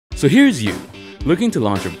So here's you, looking to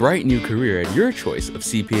launch a bright new career at your choice of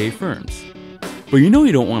CPA firms. But you know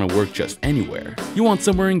you don't want to work just anywhere. You want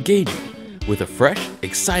somewhere engaging, with a fresh,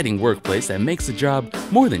 exciting workplace that makes the job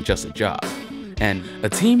more than just a job. And a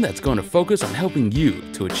team that's going to focus on helping you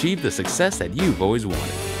to achieve the success that you've always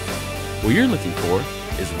wanted. What you're looking for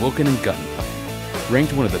is Wilkin Guttenplan,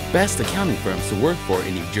 ranked one of the best accounting firms to work for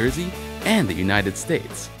in New Jersey and the United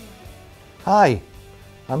States. Hi,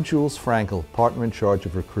 I'm Jules Frankel, partner in charge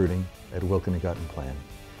of recruiting at Wilkin Guttenplan.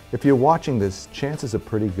 If you're watching this, chances are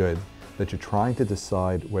pretty good that you're trying to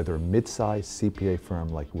decide whether a mid-sized CPA firm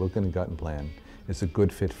like Wilkin Guttenplan is a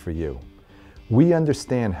good fit for you. We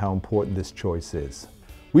understand how important this choice is.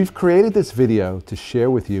 We've created this video to share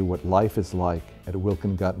with you what life is like at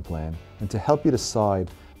Wilkin Guttenplan and to help you decide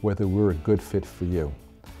whether we're a good fit for you.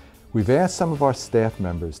 We've asked some of our staff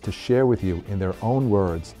members to share with you in their own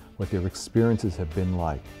words what their experiences have been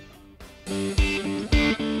like.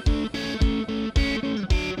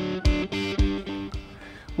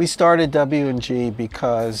 We started W&G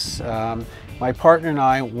because my partner and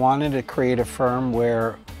I wanted to create a firm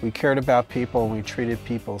where we cared about people and we treated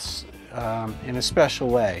people in a special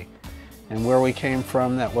way. And where we came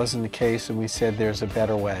from, that wasn't the case, and we said there's a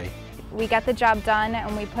better way. We get the job done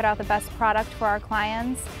and we put out the best product for our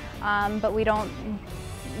clients, but we don't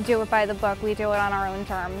do it by the book, we do it on our own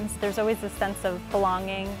terms. There's always a sense of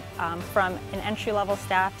belonging from an entry-level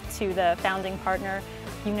staff to the founding partner.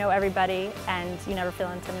 You know everybody and you never feel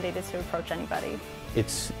intimidated to approach anybody.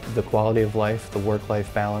 It's the quality of life, the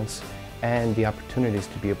work-life balance, and the opportunities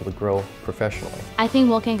to be able to grow professionally. I think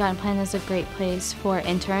Wilkin Guttenplan is a great place for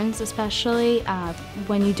interns, especially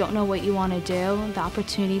when you don't know what you want to do. The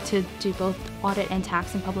opportunity to do both audit and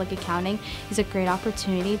tax and public accounting is a great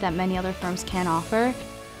opportunity that many other firms can't offer.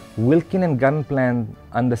 Wilkin and Guttenplan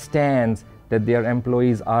understands that their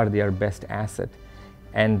employees are their best asset,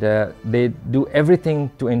 and they do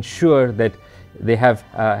everything to ensure that they have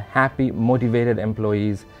happy, motivated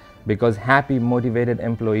employees, because happy, motivated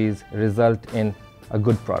employees result in a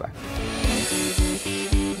good product.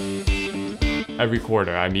 Every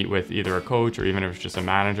quarter I meet with either a coach or even if it's just a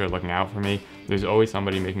manager looking out for me. There's always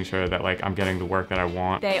somebody making sure that I'm getting the work that I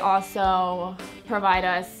want. They also provide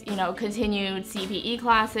us, continued CPE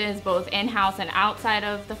classes, both in-house and outside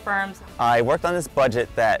of the firms. I worked on this budget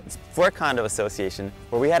that's for a condo association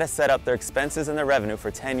where we had to set up their expenses and their revenue for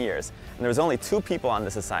 10 years. And there was only 2 people on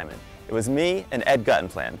this assignment. It was me and Ed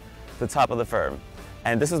Guttenplan, the top of the firm.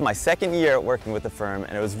 And this was my 2nd year working with the firm,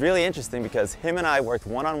 and it was really interesting because him and I worked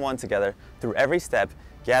one-on-one together through every step,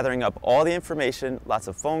 gathering up all the information, lots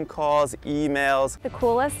of phone calls, emails. The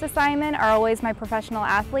coolest assignment are always my professional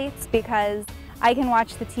athletes because I can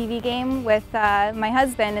watch the TV game with my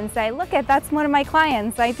husband and say, look, that's one of my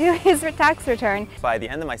clients, I do his tax return. By the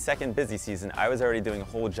end of my 2nd busy season, I was already doing a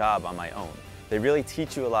whole job on my own. They really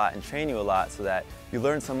teach you a lot and train you a lot so that you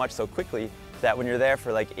learn so much so quickly that when you're there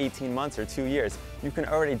for 18 months or 2 years, you can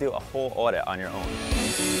already do a whole audit on your own.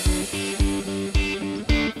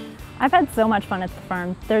 I've had so much fun at the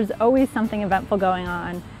firm. There's always something eventful going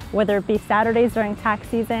on, whether it be Saturdays during tax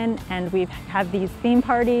season and we have these theme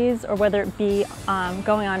parties, or whether it be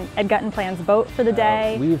going on Ed Guttenplan's boat for the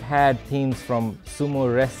day. We've had teams from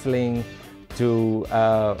sumo wrestling to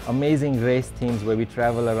amazing race teams where we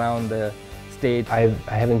travel around the state. I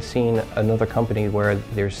haven't seen another company where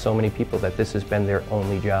there's so many people that this has been their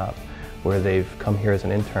only job, where they've come here as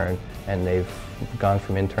an intern and they've gone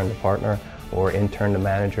from intern to partner or intern to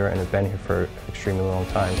manager and have been here for an extremely long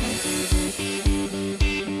time.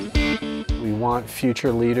 We want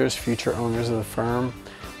future leaders, future owners of the firm,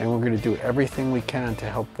 and we're going to do everything we can to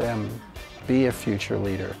help them be a future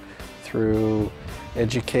leader through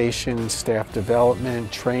education, staff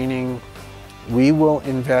development, training. We will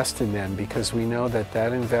invest in them because we know that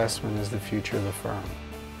that investment is the future of the firm.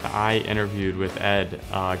 I interviewed with Ed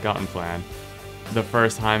Guttenplan the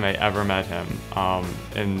first time I ever met him,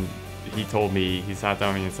 and he told me, he sat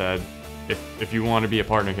down with me and said, if you want to be a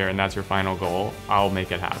partner here and that's your final goal, I'll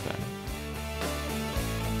make it happen.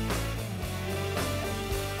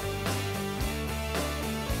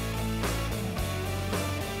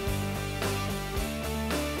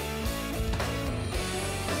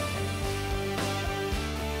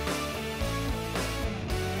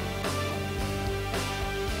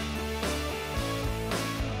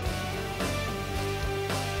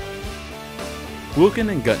 Wilkin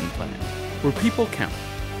and Guttenplan, where people count.